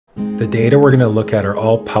The data we're going to look at are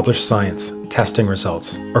all published science, testing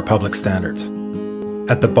results, or public standards.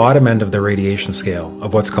 At the bottom end of the radiation scale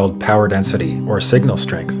of what's called power density or signal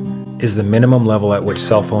strength is the minimum level at which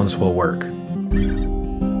cell phones will work.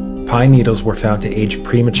 Pine needles were found to age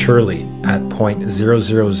prematurely at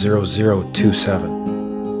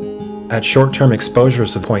 0.000027. At short-term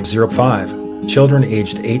exposures of 0.05, children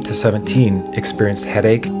aged 8 to 17 experienced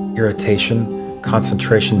headache, irritation,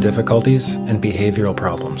 concentration difficulties, and behavioral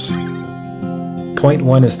problems.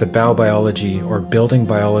 0.1 is the biobiology or building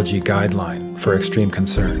biology guideline for extreme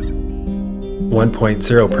concern.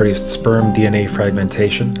 1.0 produced sperm DNA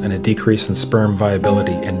fragmentation and a decrease in sperm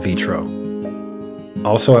viability in vitro.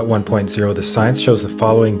 Also at 1.0, the science shows the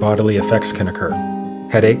following bodily effects can occur: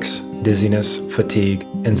 headaches, dizziness, fatigue,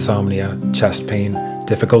 insomnia, chest pain,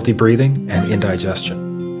 difficulty breathing, and indigestion.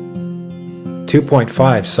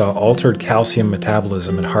 2.5 saw altered calcium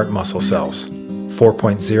metabolism in heart muscle cells.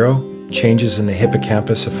 4.0, changes in the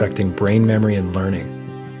hippocampus affecting brain memory and learning.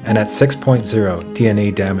 And at 6.0,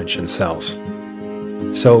 DNA damage in cells.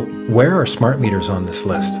 So, where are smart meters on this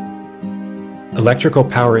list? Electrical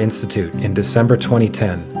Power Institute in December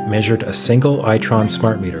 2010 measured a single Itron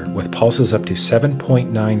smart meter with pulses up to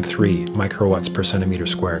 7.93 microwatts per centimeter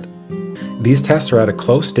squared. These tests are at a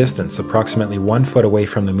close distance, approximately 1 foot away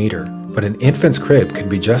from the meter, but an infant's crib could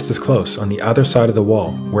be just as close on the other side of the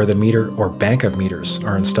wall where the meter or bank of meters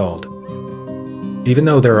are installed. Even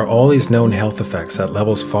though there are all these known health effects at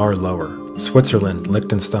levels far lower, Switzerland,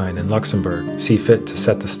 Liechtenstein, and Luxembourg see fit to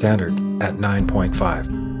set the standard at 9.5.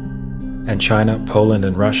 And China, Poland,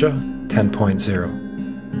 and Russia,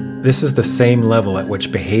 10.0. This is the same level at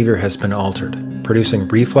which behavior has been altered, producing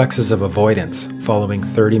reflexes of avoidance following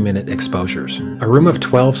 30-minute exposures. A room of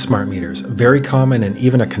 12 smart meters, very common and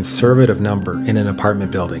even a conservative number in an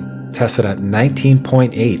apartment building, tested at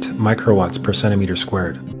 19.8 microwatts per centimeter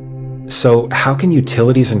squared. So how can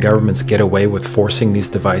utilities and governments get away with forcing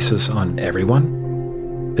these devices on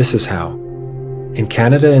everyone? This is how. In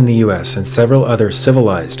Canada and the US and several other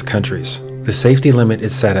civilized countries, the safety limit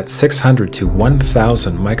is set at 600 to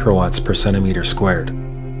 1,000 microwatts per centimeter squared.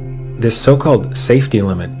 This so-called safety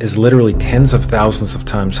limit is literally tens of thousands of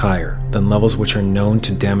times higher than levels which are known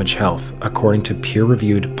to damage health, according to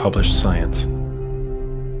peer-reviewed published science.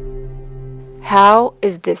 How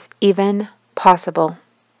is this even possible?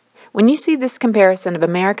 When you see this comparison of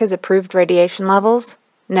America's approved radiation levels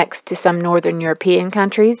next to some Northern European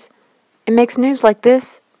countries, it makes news like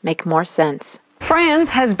this make more sense.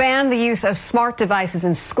 France has banned the use of smart devices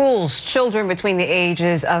in schools. Children between the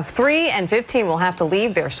ages of 3 and 15 will have to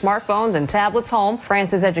leave their smartphones and tablets home.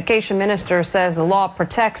 France's education minister says the law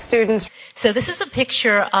protects students. So this is a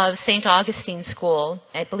picture of St. Augustine School,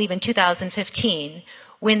 I believe in 2015,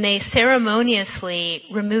 when they ceremoniously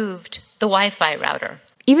removed the Wi-Fi router.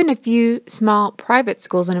 Even a few small private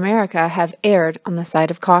schools in America have erred on the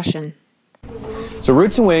side of caution. So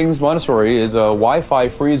Roots and Wings Montessori is a Wi-Fi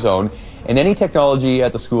free zone, and any technology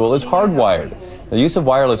at the school is hardwired. The use of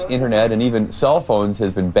wireless internet and even cell phones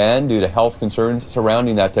has been banned due to health concerns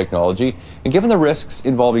surrounding that technology. And given the risks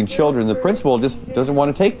involving children, the principal just doesn't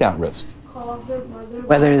want to take that risk.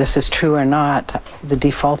 Whether this is true or not, the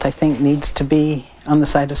default, I think, needs to be on the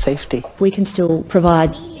side of safety. We can still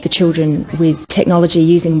provide the children with technology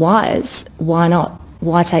using wires. Why not?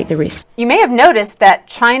 Why take the risk? You may have noticed that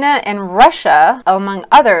China and Russia, among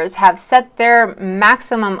others, have set their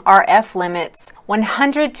maximum RF limits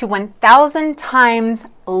 100 to 1,000 times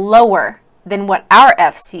lower than what our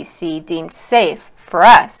FCC deemed safe for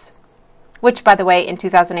us, which, by the way, in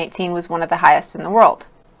 2018 was one of the highest in the world.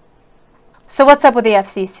 So what's up with the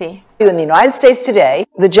FCC? In the United States today,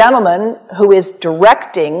 the gentleman who is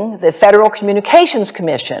directing the Federal Communications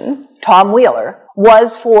Commission, Tom Wheeler,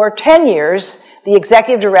 was for 10 years the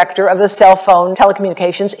executive director of the Cell Phone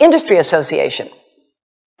Telecommunications Industry Association.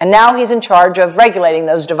 And now he's in charge of regulating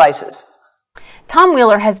those devices. Tom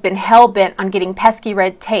Wheeler has been hell-bent on getting pesky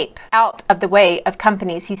red tape out of the way of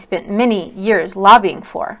companies he spent many years lobbying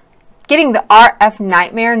for. Getting the RF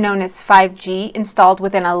nightmare known as 5G installed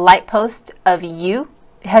within a light post of you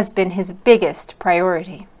has been his biggest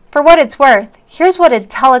priority. For what it's worth, here's what a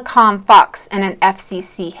telecom fox and an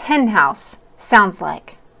FCC henhouse sounds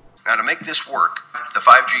like. Now, to make this work, the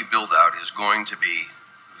 5G build-out is going to be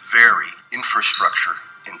very infrastructure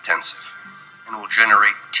intensive and will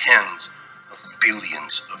generate tens of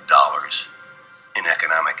billions of dollars in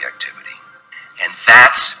economic activity. And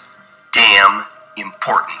that's damn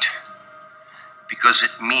important, because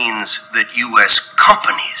it means that U.S.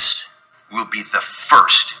 companies will be the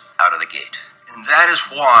first out of the gate. And that is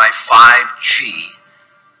why 5G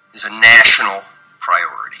is a national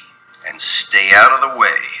priority. And stay out of the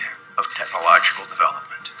way of technological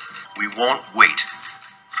development. We won't wait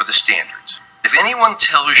for the standards. If anyone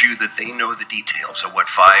tells you that they know the details of what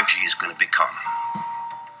 5G is going to become,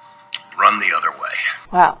 run the other way.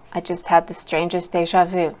 Wow, I just had the strangest deja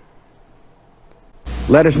vu.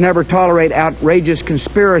 Let us never tolerate outrageous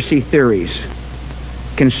conspiracy theories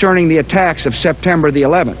concerning the attacks of September the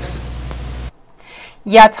 11th.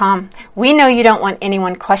 Yeah, Tom, we know you don't want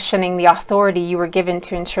anyone questioning the authority you were given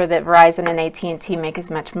to ensure that Verizon and AT&T make as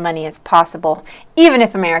much money as possible, even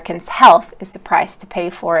if Americans' health is the price to pay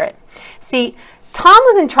for it. See, Tom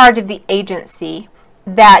was in charge of the agency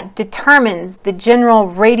that determines the general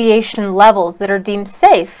radiation levels that are deemed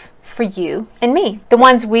safe for you and me. The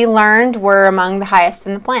ones we learned were among the highest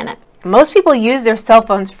in the planet. Most people use their cell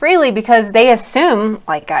phones freely because they assume,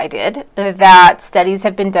 like I did, that studies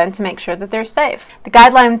have been done to make sure that they're safe. The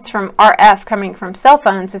guidelines from RF coming from cell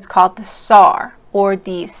phones is called the SAR, or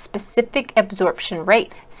the specific absorption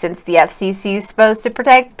rate. Since the FCC is supposed to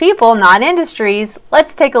protect people, not industries,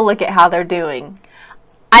 let's take a look at how they're doing.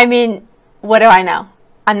 I mean, what do I know?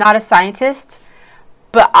 I'm not a scientist,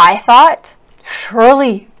 but I thought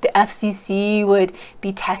surely the FCC would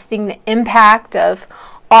be testing the impact of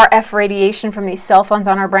RF radiation from these cell phones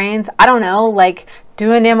on our brains. I don't know, like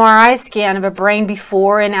do an MRI scan of a brain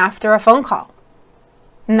before and after a phone call.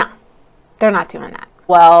 No, they're not doing that.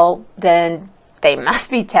 Well, then they must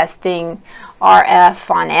be testing RF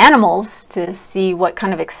on animals to see what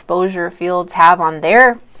kind of exposure fields have on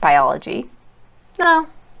their biology. No.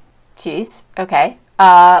 Jeez. Okay.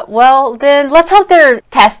 Well, then let's hope they're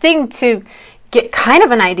testing to get kind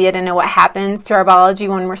of an idea to know what happens to our biology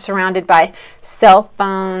when we're surrounded by cell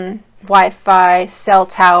phone, Wi-Fi, cell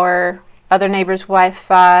tower, other neighbors'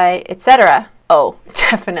 Wi-Fi, etc. Oh,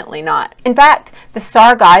 definitely not. In fact, the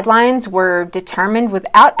SAR guidelines were determined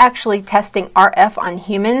without actually testing RF on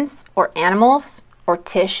humans or animals or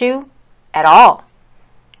tissue at all.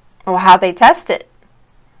 Well, how'd they test it?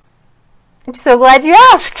 I'm so glad you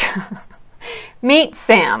asked. Meet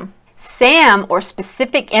Sam. Sam, or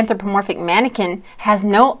specific anthropomorphic mannequin, has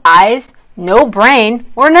no eyes, no brain,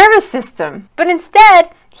 or nervous system. But instead,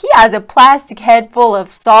 he has a plastic head full of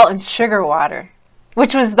salt and sugar water,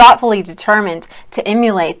 which was thoughtfully determined to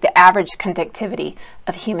emulate the average conductivity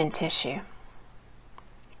of human tissue.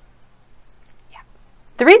 Yeah.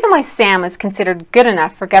 The reason why Sam is considered good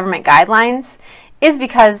enough for government guidelines is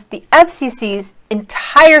because the FCC's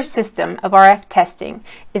entire system of RF testing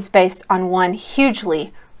is based on one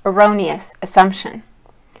hugely erroneous assumption.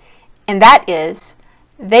 And that is,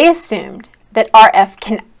 they assumed that RF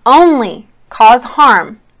can only cause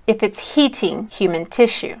harm if it's heating human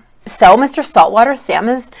tissue. So Mr. Saltwater Sam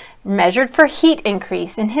is measured for heat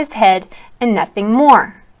increase in his head and nothing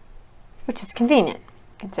more, which is convenient,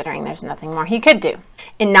 considering there's nothing more he could do.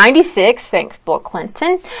 In '96, thanks Bill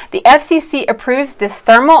Clinton, the FCC approves this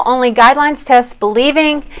thermal-only guidelines test,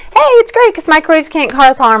 believing, hey, it's great because microwaves can't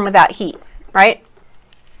cause harm without heat, right?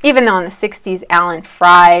 Even though in the 60s, Alan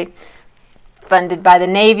Fry, funded by the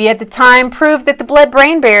Navy at the time, proved that the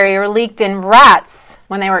blood-brain barrier leaked in rats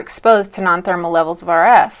when they were exposed to non-thermal levels of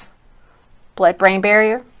RF. Blood-brain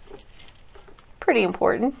barrier? Pretty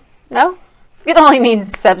important, no? It only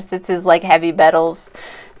means substances like heavy metals,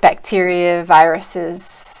 bacteria,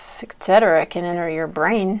 viruses, etc. can enter your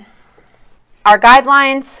brain. Our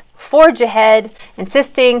guidelines forge ahead,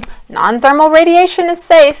 insisting non-thermal radiation is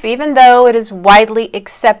safe, even though it is widely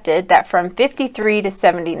accepted that from 53 to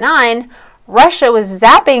 79, Russia was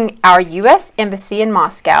zapping our U.S. embassy in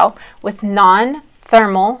Moscow with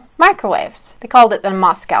non-thermal microwaves. They called it the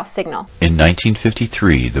Moscow signal. In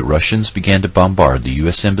 1953, the Russians began to bombard the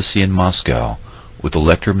U.S. embassy in Moscow with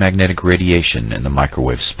electromagnetic radiation in the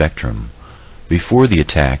microwave spectrum. Before the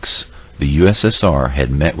attacks, the USSR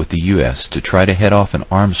had met with the U.S. to try to head off an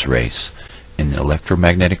arms race in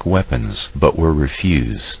electromagnetic weapons, but were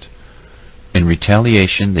refused. In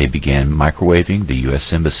retaliation, they began microwaving the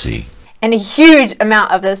U.S. Embassy. And a huge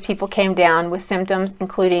amount of those people came down with symptoms,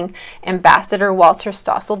 including Ambassador Walter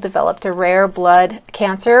Stossel developed a rare blood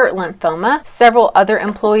cancer, lymphoma. Several other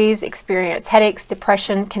employees experienced headaches,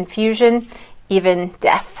 depression, confusion, even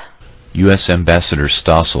death. U.S. Ambassador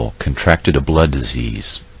Stossel contracted a blood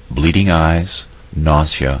disease, bleeding eyes,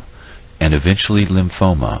 nausea, and eventually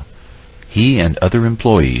lymphoma. He and other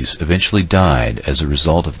employees eventually died as a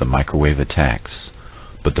result of the microwave attacks,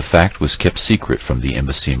 but the fact was kept secret from the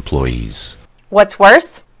embassy employees. What's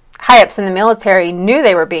worse, high-ups in the military knew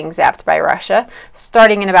they were being zapped by Russia.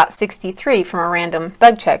 Starting in about '63, from a random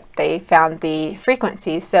bug check, they found the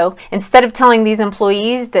frequencies. So instead of telling these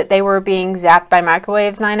employees that they were being zapped by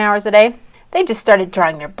microwaves 9 hours a day, they just started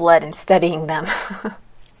drawing their blood and studying them.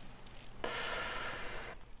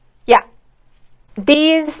 Yeah,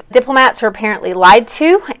 These diplomats were apparently lied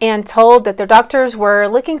to and told that their doctors were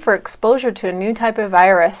looking for exposure to a new type of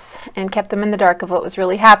virus and kept them in the dark of what was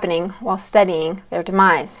really happening while studying their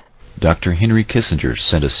demise. Dr. Henry Kissinger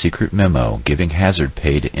sent a secret memo giving hazard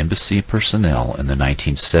pay to embassy personnel in the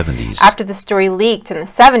 1970s. After the story leaked in the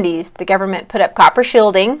 70s, the government put up copper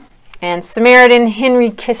shielding, and Samaritan Henry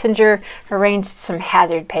Kissinger arranged some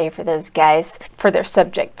hazard pay for those guys for their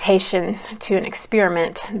subjectation to an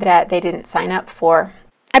experiment that they didn't sign up for.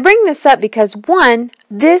 I bring this up because, one,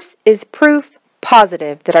 this is proof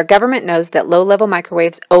positive that our government knows that low-level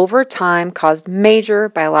microwaves over time caused major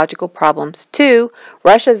biological problems. Two,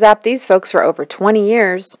 Russia zapped these folks for over 20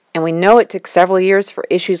 years, and we know it took several years for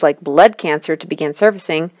issues like blood cancer to begin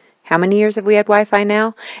surfacing. How many years have we had Wi-Fi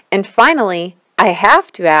now? And finally, I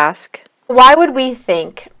have to ask, why would we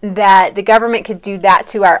think that the government could do that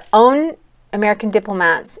to our own American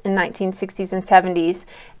diplomats in 1960s and 70s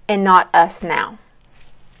and not us now?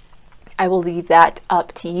 I will leave that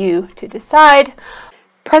up to you to decide.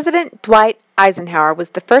 President Dwight Eisenhower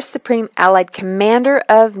was the first Supreme Allied Commander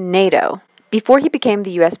of NATO before he became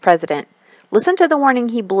the U.S. President. Listen to the warning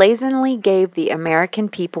he blazingly gave the American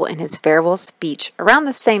people in his farewell speech around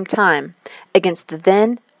the same time against the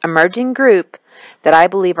then emerging group that I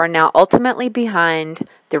believe are now ultimately behind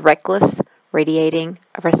the reckless radiating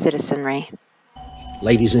of our citizenry.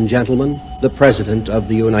 Ladies and gentlemen, the President of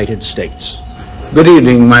the United States. Good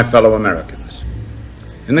evening, my fellow Americans.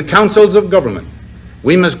 In the councils of government,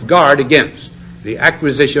 we must guard against the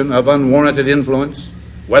acquisition of unwarranted influence,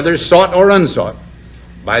 whether sought or unsought,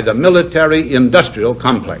 by the military-industrial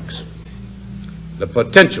complex. The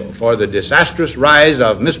potential for the disastrous rise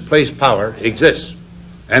of misplaced power exists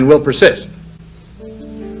and will persist.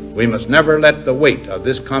 We must never let the weight of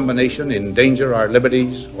this combination endanger our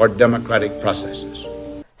liberties or democratic processes.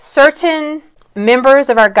 Certain members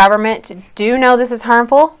of our government do know this is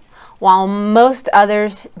harmful, while most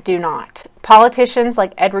others do not. Politicians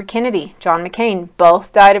like Edward Kennedy, John McCain,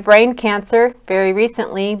 both died of brain cancer very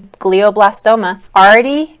recently, glioblastoma,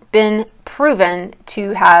 already been proven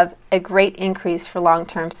to have a great increase for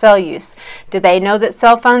long-term cell use. Do they know that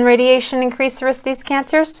cell phone radiation increases the risk of these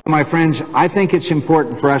cancers? My friends, I think it's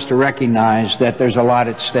important for us to recognize that there's a lot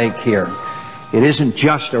at stake here. It isn't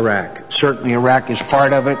just Iraq. Certainly Iraq is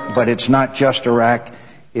part of it, but it's not just Iraq.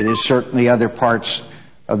 It is certainly other parts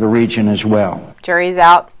of the region as well. Jury's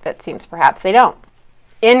out, but it seems perhaps they don't.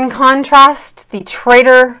 In contrast, the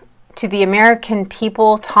traitor to the American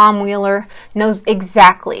people, Tom Wheeler, knows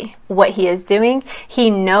exactly what he is doing. He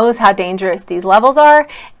knows how dangerous these levels are,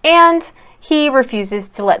 and he refuses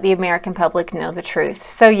to let the American public know the truth.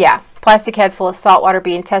 So yeah, plastic head full of salt water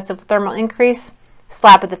being tested for thermal increase,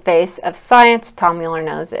 slap at the face of science. Tom Wheeler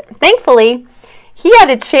knows it. Thankfully, he had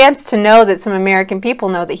a chance to know that some American people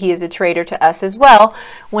know that he is a traitor to us as well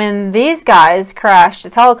when these guys crashed a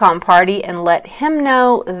telecom party and let him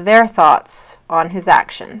know their thoughts on his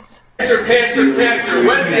actions. Cancer, cancer, cancer.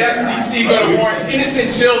 When's the FCC going to warn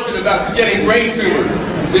innocent children about getting brain tumors?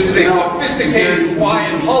 This is a sophisticated,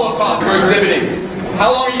 quiet holocaust we're exhibiting.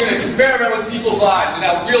 How long are you going to experiment with people's lives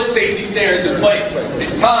without real safety standards in place?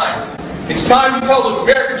 It's time. It's time to tell the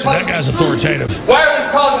American public. That guy's authoritative. Wireless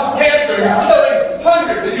causes cancer. You're killing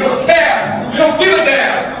hundreds and you don't care. You don't give a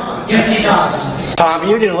damn. Yes, he does. Tom,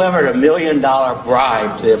 you delivered $1 million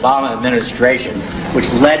bribe to the Obama administration, which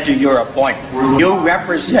led to your appointment. You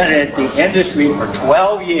represented the industry for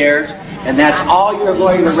 12 years, and that's all you're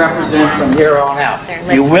going to represent from here on out.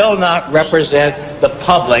 Certainly. You will not represent the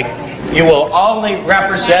public. You will only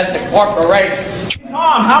represent the corporation.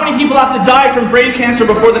 Tom, how many people have to die from brain cancer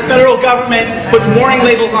before the federal government puts warning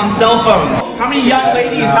labels on cell phones? How many young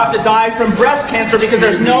ladies have to die from breast cancer because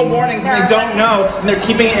there's no warnings and they don't know and they're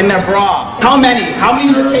keeping it in their bra? How many? How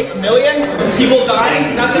many does it take? $1 million? People dying?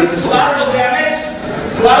 Is that just collateral damage?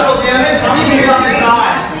 Collateral damage? How many people have to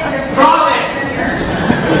die? Promise!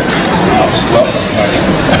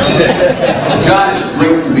 John, it's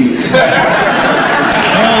great to be here.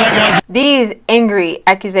 These angry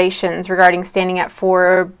accusations regarding standing up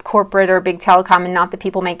for corporate or big telecom and not the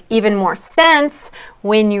people make even more sense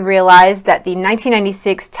when you realize that the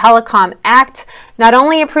 1996 Telecom Act not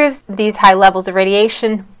only approves these high levels of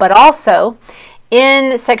radiation, but also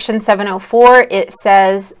in Section 704 it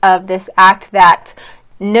says of this act that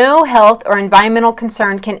no health or environmental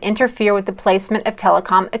concern can interfere with the placement of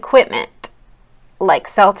telecom equipment, like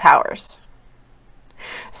cell towers.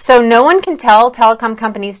 So no one can tell telecom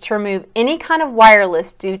companies to remove any kind of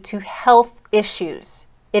wireless due to health issues.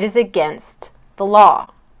 It is against the law.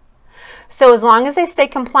 So as long as they stay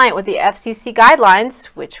compliant with the FCC guidelines,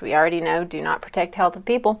 which we already know do not protect health of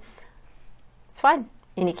people, it's fine.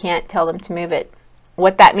 And you can't tell them to move it.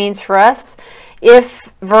 What that means for us,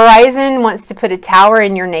 if Verizon wants to put a tower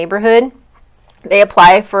in your neighborhood, they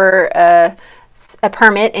apply for a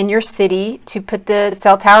permit in your city to put the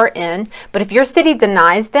cell tower in. But if your city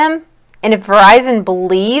denies them, and if Verizon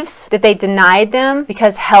believes that they denied them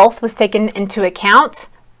because health was taken into account,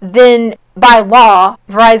 then by law,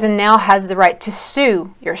 Verizon now has the right to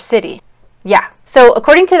sue your city. Yeah. So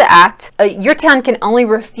according to the act, your town can only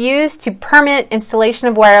refuse to permit installation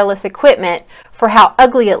of wireless equipment for how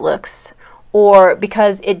ugly it looks or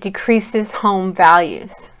because it decreases home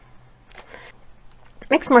values.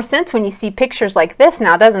 Makes more sense when you see pictures like this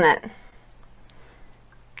now, doesn't it?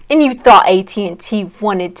 And you thought AT&T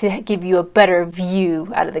wanted to give you a better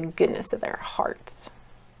view out of the goodness of their hearts.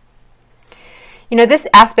 You know, this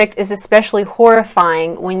aspect is especially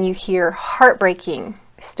horrifying when you hear heartbreaking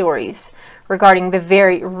stories regarding the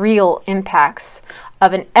very real impacts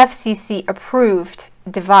of an FCC-approved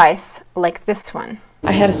device like this one.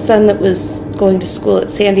 I had a son that was going to school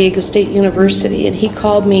at San Diego State University, and he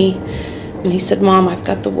called me and he said, "Mom, I've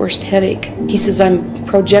got the worst headache." He says, "I'm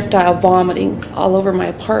projectile vomiting all over my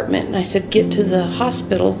apartment." And I said, "Get to the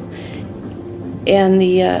hospital." And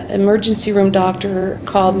the emergency room doctor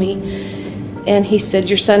called me and he said,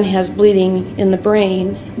 "Your son has bleeding in the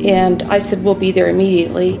brain." And I said, "We'll be there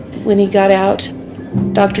immediately." When he got out,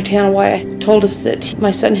 Dr. Tanawai told us that my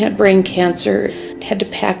son had brain cancer, had to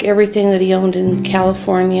pack everything that he owned in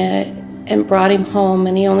California, and brought him home,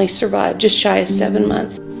 and he only survived just shy of 7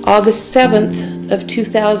 months. August 7th of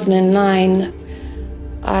 2009,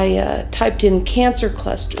 I typed in cancer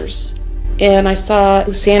clusters, and I saw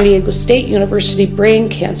San Diego State University brain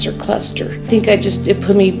cancer cluster. I think it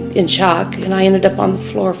put me in shock, and I ended up on the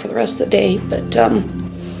floor for the rest of the day. But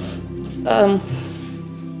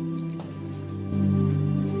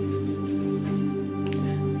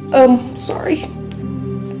sorry.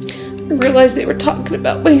 I realized they were talking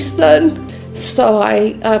about my son. So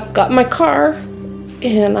I got in my car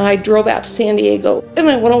and I drove out to San Diego, and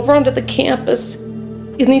I went over onto the campus.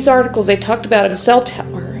 In these articles they talked about a cell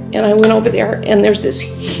tower, and I went over there, and there's this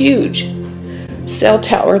huge cell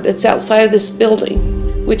tower that's outside of this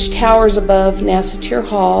building, which towers above Nassatir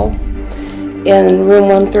Hall and room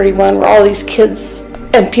 131, where all these kids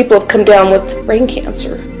and people have come down with brain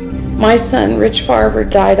cancer. My son, Rich Farver,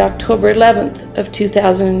 died October 11th of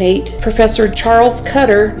 2008. Professor Charles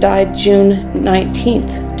Cutter died June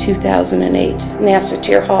 19th, 2008,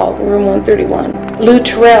 Nassatir Hall, room 131. Lou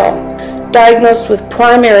Terrell, diagnosed with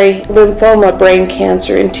primary lymphoma brain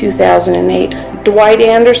cancer in 2008. Dwight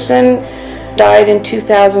Anderson died in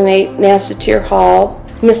 2008, Nassatir Hall.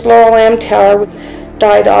 Miss Laurel Amtower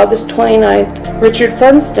died August 29th. Richard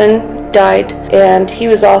Funston died, and he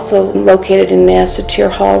was also located in Nassatir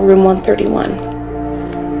Hall, room 131.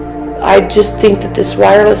 I just think that this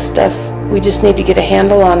wireless stuff, we just need to get a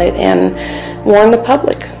handle on it and warn the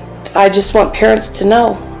public. I just want parents to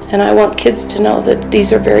know, and I want kids to know that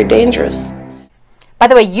these are very dangerous. By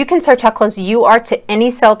the way, you can search how close you are to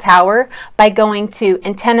any cell tower by going to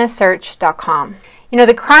antennasearch.com. You know,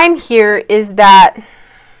 the crime here is that...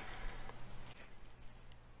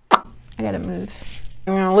 I gotta move.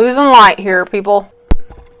 I'm losing light here, people.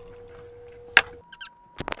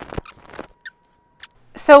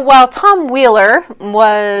 So while Tom Wheeler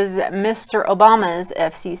was Mr. Obama's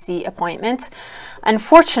FCC appointment,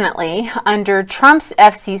 unfortunately, under Trump's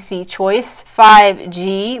FCC choice,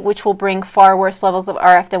 5G, which will bring far worse levels of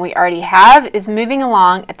RF than we already have, is moving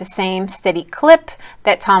along at the same steady clip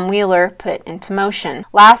that Tom Wheeler put into motion.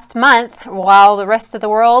 Last month, while the rest of the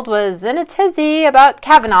world was in a tizzy about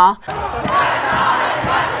Kavanaugh,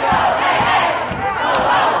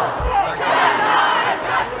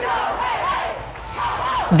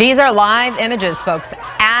 These are live images, folks,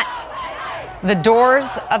 at the doors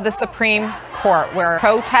of the Supreme Court, where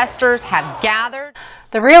protesters have gathered.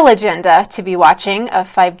 The real agenda to be watching of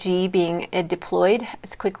 5G being deployed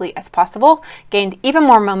as quickly as possible gained even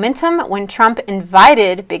more momentum when Trump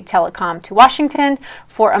invited Big Telecom to Washington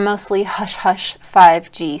for a mostly hush-hush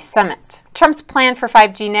 5G summit. Trump's plan for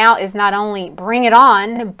 5G now is not only bring it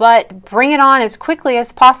on, but bring it on as quickly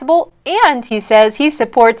as possible, and he says he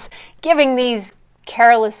supports giving these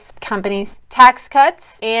careless companies tax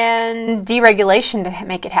cuts and deregulation to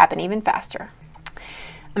make it happen even faster.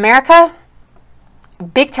 America,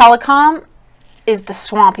 Big Telecom is the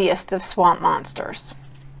swampiest of swamp monsters,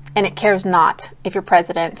 and it cares not if your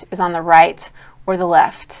president is on the right or the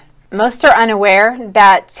left. Most are unaware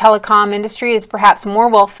that telecom industry is perhaps more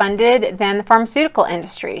well-funded than the pharmaceutical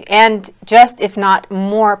industry, and just if not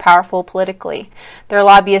more powerful politically. Their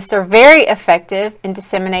lobbyists are very effective in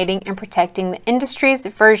disseminating and protecting the industry's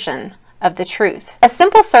version of the truth. A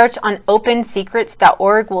simple search on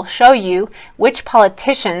opensecrets.org will show you which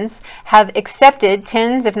politicians have accepted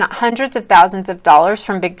tens if not hundreds of thousands of dollars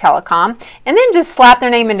from big telecom, and then just slap their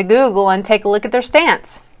name into Google and take a look at their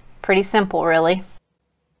stance. Pretty simple, really.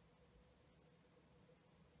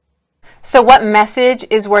 So what message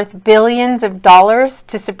is worth billions of dollars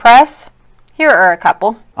to suppress? Here are a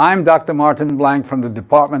couple. I'm Dr. Martin Blank from the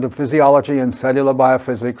Department of Physiology and Cellular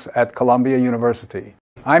Biophysics at Columbia University.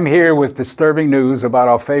 I'm here with disturbing news about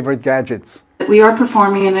our favorite gadgets. We are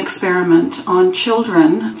performing an experiment on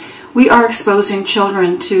children. We are exposing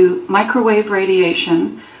children to microwave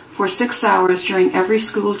radiation for 6 hours during every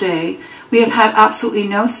school day. We have had absolutely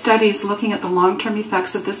no studies looking at the long-term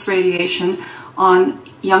effects of this radiation on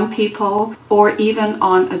young people or even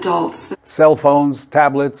on adults. Cell phones,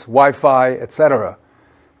 tablets, Wi-Fi, etc.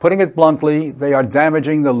 Putting it bluntly, they are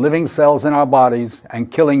damaging the living cells in our bodies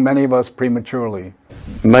and killing many of us prematurely.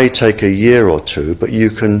 It may take a year or two, but you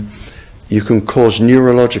can cause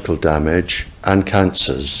neurological damage and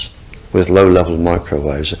cancers with low-level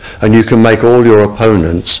microwaves, and you can make all your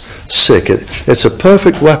opponents sick. It's a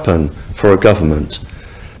perfect weapon for a government.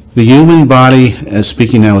 The human body,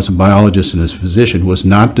 speaking now as a biologist and as a physician, was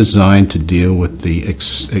not designed to deal with the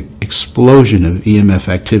explosion of EMF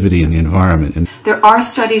activity in the environment. And there are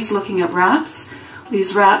studies looking at rats.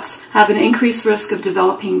 These rats have an increased risk of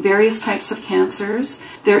developing various types of cancers.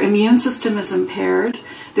 Their immune system is impaired.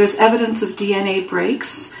 There's evidence of DNA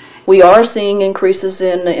breaks. We are seeing increases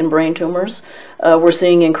in brain tumors. We're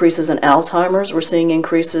seeing increases in Alzheimer's. We're seeing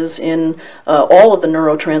increases in all of the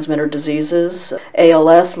neurotransmitter diseases,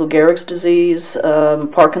 ALS, Lou Gehrig's disease,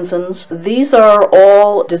 Parkinson's. These are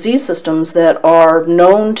all disease systems that are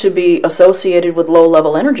known to be associated with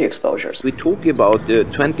low-level energy exposures. We talk about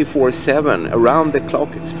 24/7,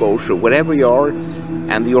 around-the-clock exposure, wherever you are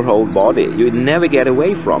and your whole body. You never get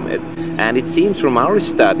away from it. And it seems from our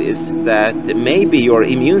studies that maybe your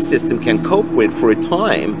immune system can cope with for a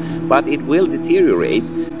time, but it will deteriorate,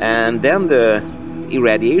 and then the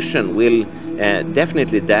irradiation will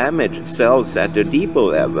definitely damage cells at a deeper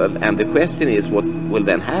level. And the question is, what will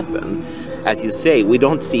then happen? As you say, we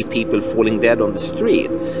don't see people falling dead on the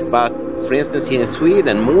street, but for instance here in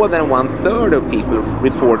Sweden, more than 1/3 of people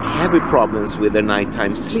report heavy problems with their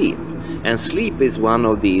nighttime sleep. And sleep is one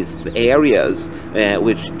of these areas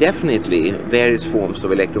which definitely various forms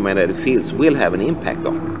of electromagnetic fields will have an impact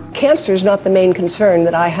on. Cancer is not the main concern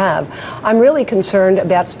that I have. I'm really concerned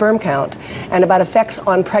about sperm count and about effects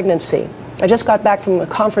on pregnancy. I just got back from a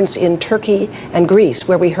conference in Turkey and Greece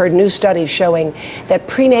where we heard new studies showing that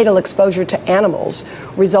prenatal exposure to animals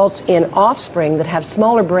results in offspring that have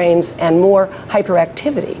smaller brains and more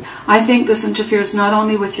hyperactivity. I think this interferes not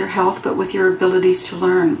only with your health but with your abilities to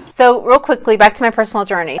learn. So real quickly, back to my personal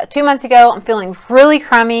journey. 2 months ago, I'm feeling really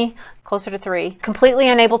crummy, closer to 3, completely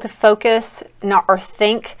unable to focus or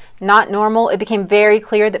think, not normal. It became very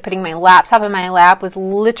clear that putting my laptop in my lap was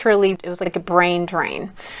literally, it was like a brain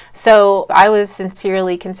drain. So I was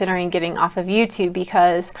sincerely considering getting off of YouTube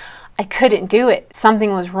because I couldn't do it.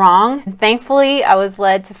 Something was wrong. And thankfully, I was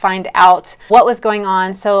led to find out what was going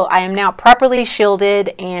on, so I am now properly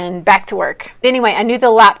shielded and back to work. Anyway, I knew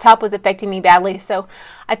the laptop was affecting me badly, so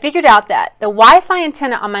I figured out that the Wi-Fi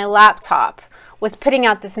antenna on my laptop was putting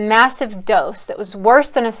out this massive dose that was worse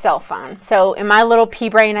than a cell phone. So in my little pea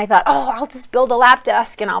brain, I thought, oh, I'll just build a lap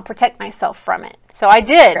desk and I'll protect myself from it. So I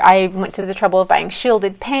did. I went to the trouble of buying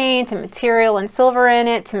shielded paint and material and silver in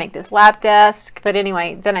it to make this lap desk. But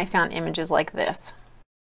anyway, then I found images like this.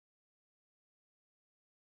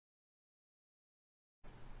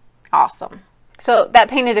 Awesome. So that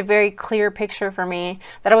painted a very clear picture for me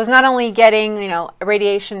that I was not only getting,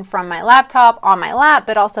 radiation from my laptop on my lap,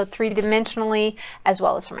 but also 3-dimensionally, as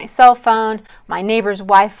well as from my cell phone, my neighbor's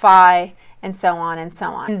Wi-Fi, and so on and so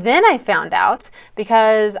on. And then I found out,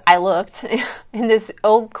 because I looked in this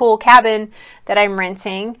old cool cabin that I'm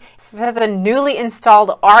renting, it has a newly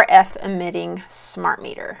installed RF emitting smart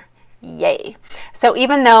meter. Yay. So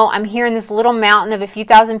even though I'm here in this little mountain of a few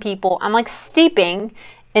thousand people, I'm like steeping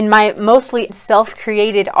in my mostly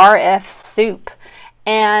self-created RF soup.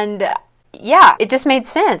 And yeah, it just made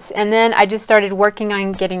sense. And then I just started working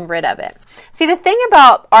on getting rid of it. See, the thing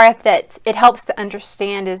about RF that it helps to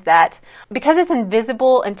understand is that because it's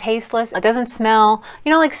invisible and tasteless, it doesn't smell,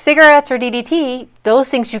 like cigarettes or DDT, those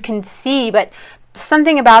things you can see, but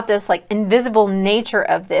something about this like invisible nature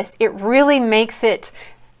of this, it really makes it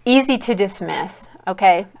easy to dismiss,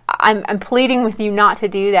 okay? I'm pleading with you not to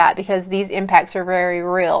do that because these impacts are very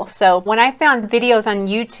real. So when I found videos on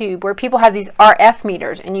YouTube where people have these RF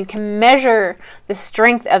meters and you can measure the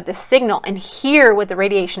strength of the signal and hear what the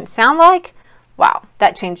radiation sound like, Wow,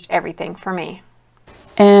 that changed everything for me.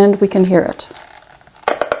 And we can hear it.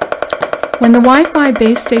 When the Wi-Fi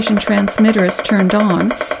base station transmitter is turned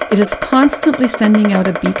on, it is constantly sending out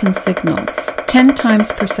a beacon signal, 10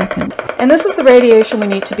 times per second. And this is the radiation we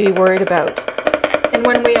need to be worried about. And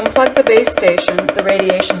when we unplug the base station, the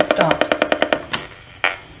radiation stops.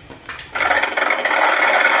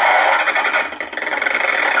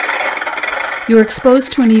 You are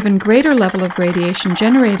exposed to an even greater level of radiation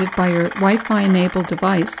generated by your Wi-Fi enabled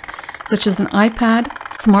device, such as an iPad,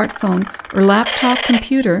 smartphone, or laptop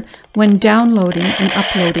computer when downloading and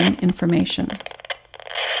uploading information.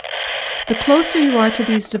 The closer you are to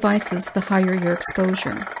these devices, the higher your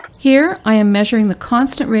exposure. Here, I am measuring the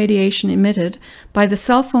constant radiation emitted by the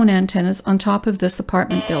cell phone antennas on top of this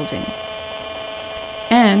apartment building.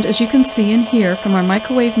 And as you can see and hear from our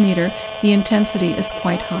microwave meter, the intensity is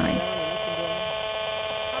quite high.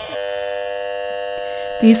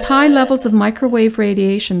 These high levels of microwave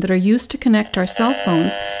radiation that are used to connect our cell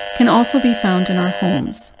phones can also be found in our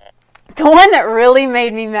homes. The one that really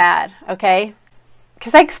made me mad, okay,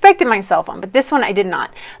 because I expected my cell phone, but this one I did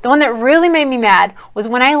not. The one that really made me mad was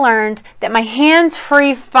when I learned that my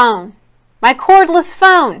hands-free phone, my cordless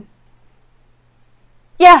phone,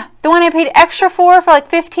 yeah, the one I paid extra for like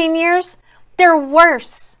 15 years, they're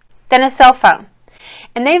worse than a cell phone.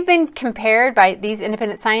 And they've been compared by these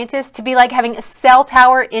independent scientists to be like having a cell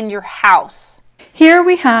tower in your house. Here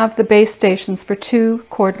we have the base stations for two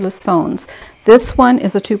cordless phones. This one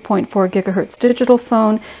is a 2.4 gigahertz digital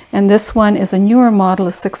phone, and this one is a newer model,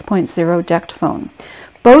 a 6.0 DECT phone.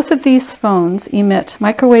 Both of these phones emit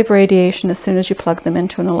microwave radiation as soon as you plug them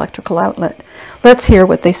into an electrical outlet. Let's hear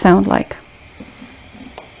what they sound like.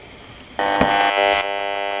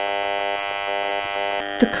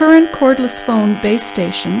 The current cordless phone base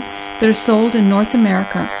station that are sold in North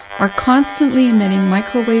America are constantly emitting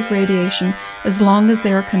microwave radiation as long as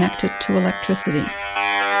they are connected to electricity.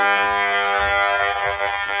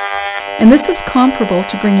 And this is comparable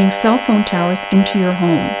to bringing cell phone towers into your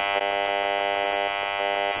home.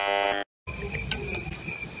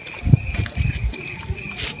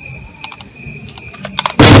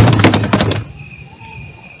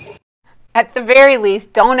 At the very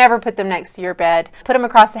least, don't ever put them next to your bed. Put them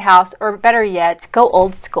across the house, or better yet, go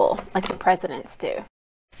old school like the presidents do.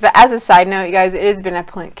 But as a side note, you guys, it has been a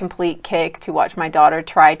complete kick to watch my daughter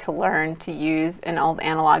try to learn to use an old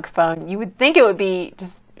analog phone. You would think it would be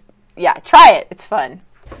just, yeah, try it. It's fun.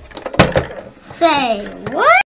 Say what?